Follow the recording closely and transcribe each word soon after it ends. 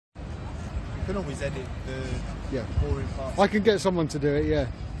can always edit the Yeah. boring parts. I can get someone to do it, yeah.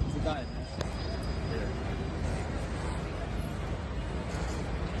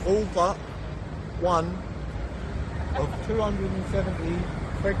 All but one of 270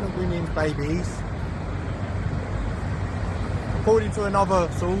 pregnant women's babies. According to another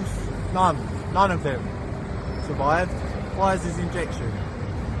source, none of them survived Pfizer's injection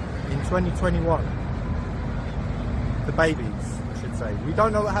in 2021. The babies, I should say. We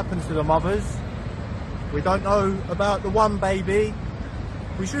don't know what happened to the mothers. We don't know about the one baby.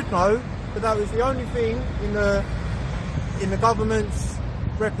 We should know, but that was the only thing in the government's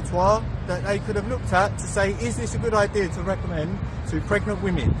repertoire that they could have looked at to say, is this a good idea to recommend to pregnant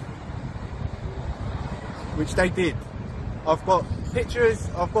women? Which they did. I've got pictures,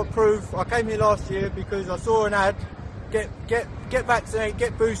 I've got proof. I came here last year because I saw an ad, get vaccinated,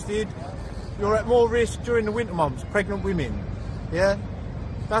 get boosted. You're at more risk during the winter months, pregnant women. Yeah?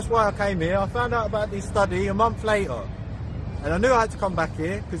 That's why I came here. I found out about this study a month later. And I knew I had to come back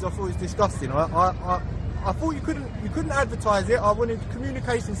here because I thought it was disgusting. I thought you couldn't advertise it. I wanted the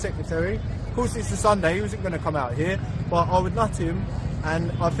communications secretary. Of course, it's a Sunday. He wasn't going to come out here, but I would nut him.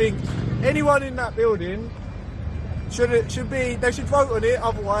 And I think anyone in that building they should vote on it.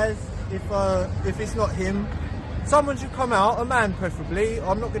 Otherwise, if it's not him, someone should come out, a man preferably.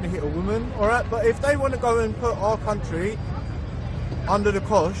 I'm not going to hit a woman, all right? But if they want to go and put our country under the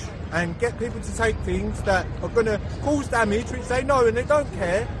cosh and get people to take things that are going to cause damage, which they know and they don't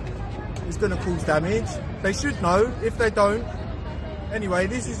care, it's going to cause damage. They should know. If they don't, anyway,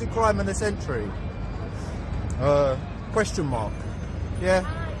 this is the crime of the century. Question mark. Yeah.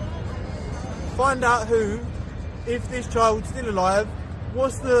 Find out if this child's still alive,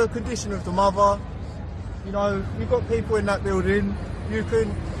 what's the condition of the mother? You know, you've got people in that building. You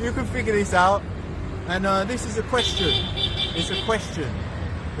can figure this out. And this is a question. It's a question.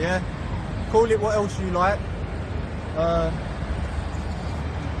 Yeah. Call it what else you like.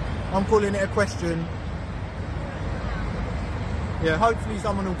 I'm calling it a question. Yeah, hopefully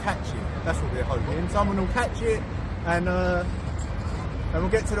someone will catch it. That's what we're hoping. Someone will catch it and we'll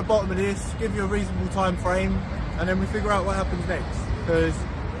get to the bottom of this, give you a reasonable time frame, and then we figure out what happens next. Because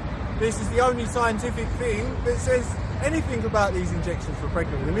this is the only scientific thing that says anything about these injections for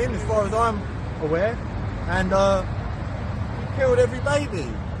pregnant women, as far as I'm aware. And killed every baby.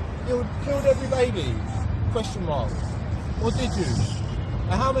 Killed every baby. Question mark. Or did you?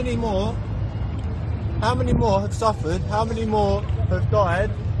 And how many more have suffered? How many more have died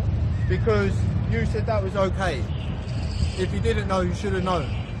because you said that was okay? If you didn't know, you should have known.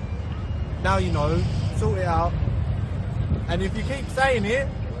 Now you know. Sort it out. And if you keep saying it,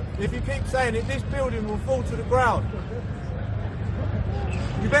 this building will fall to the ground.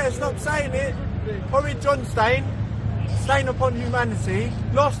 You better stop saying it. Horrid John stain upon humanity,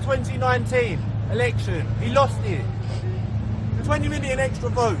 lost 2019 election. He lost it. 20 million extra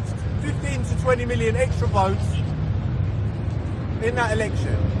votes, 15 to 20 million extra votes in that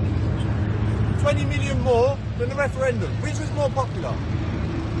election. 20 million more than the referendum. Which was more popular?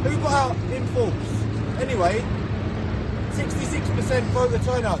 Who got out in force? Anyway, 66% voter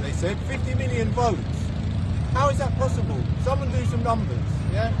turnout, they said, 50 million votes. How is that possible? Someone do some numbers,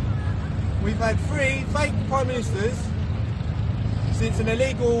 yeah? We've had 3 fake prime ministers since an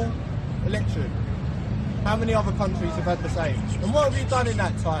illegal election. How many other countries have had the same? And what have you done in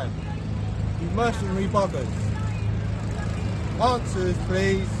that time? You mercenary buggers. Answers,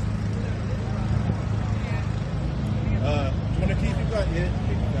 please. I'm going to keep it going here.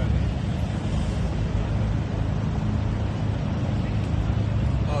 Keep it going.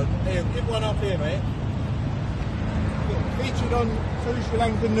 Oh, here, give one up here, mate. Featured on 2 Sri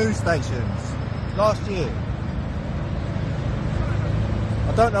Lankan news stations last year.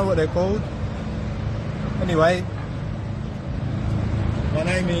 I don't know what they're called. Anyway, my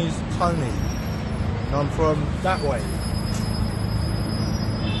name is Tony, and I'm from that way.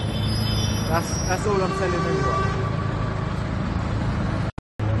 That's all I'm telling anyone.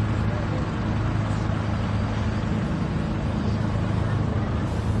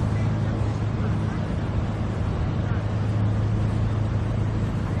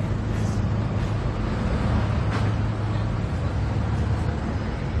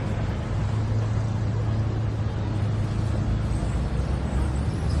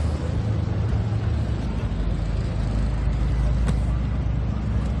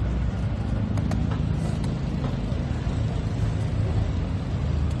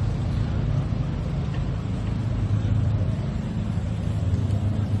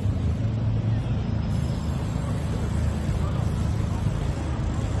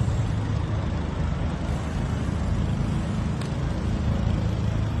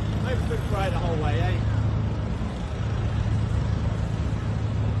 right the whole way, eh?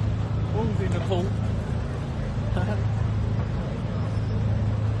 Ball's in the pool.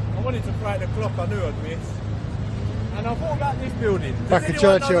 I wanted to throw out the clock I knew I'd miss. And I thought about this building. Back at Does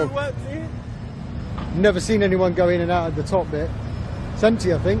anyone Churchill. know who works here? Never seen anyone go in and out of the top bit. It's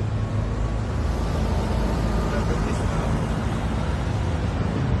empty, I think.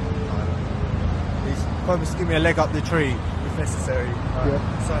 He's promised to give me a leg up the tree if necessary.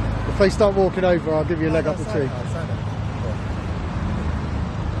 Yeah. If they start walking over, I'll give you a leg up the tree.